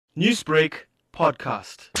Newsbreak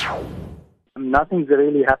Podcast. Nothing's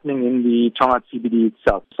really happening in the Tongaat CBD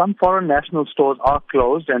itself. Some foreign national stores are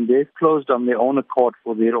closed, and they've closed on their own accord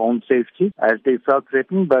for their own safety as they felt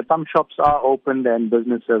threatened, but some shops are opened and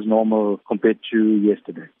business as normal compared to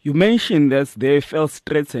yesterday. You mentioned that they felt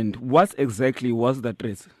threatened. What exactly was the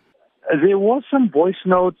threat? There was some voice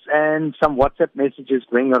notes and some WhatsApp messages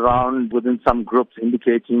going around within some groups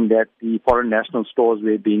indicating that the foreign national stores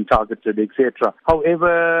were being targeted, etc.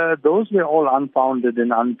 However, those were all unfounded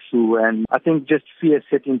and untrue, and I think just fear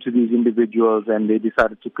set into these individuals and they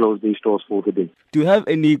decided to close their stores for the day. Do you have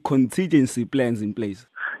any contingency plans in place?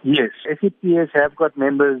 Yes, SABC have got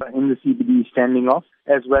members in the CBD standing off,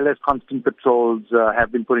 as well as constant patrols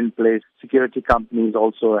have been put in place. Security companies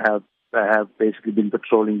also have basically been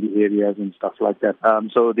patrolling the areas and stuff like that.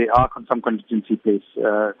 So there are some contingency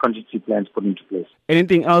plans put into place.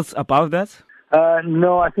 Anything else about that?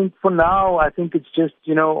 No, I think for now, it's just,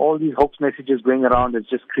 all these hoax messages going around is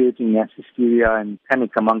just creating mass hysteria and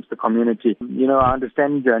panic amongst the community. I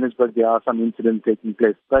understand in Johannesburg there are some incidents taking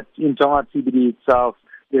place, but in Tongaat CBD itself,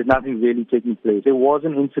 there's nothing really taking place. There was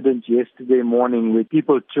an incident yesterday morning where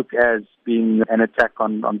people took as being an attack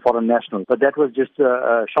on foreign nationals, but that was just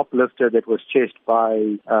a shoplifter that was chased by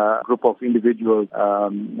a group of individuals,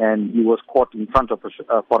 and he was caught in front of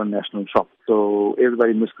a foreign national shop. So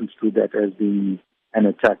everybody misconstrued that as being an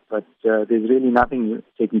attack, but there's really nothing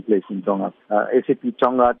taking place in Tongaat. SAP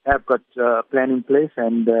Tongaat have got a plan in place,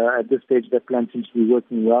 and at this stage that plan seems to be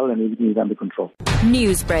working well and everything is under control.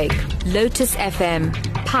 Newsbreak, Lotus FM,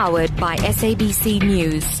 powered by SABC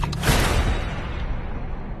News.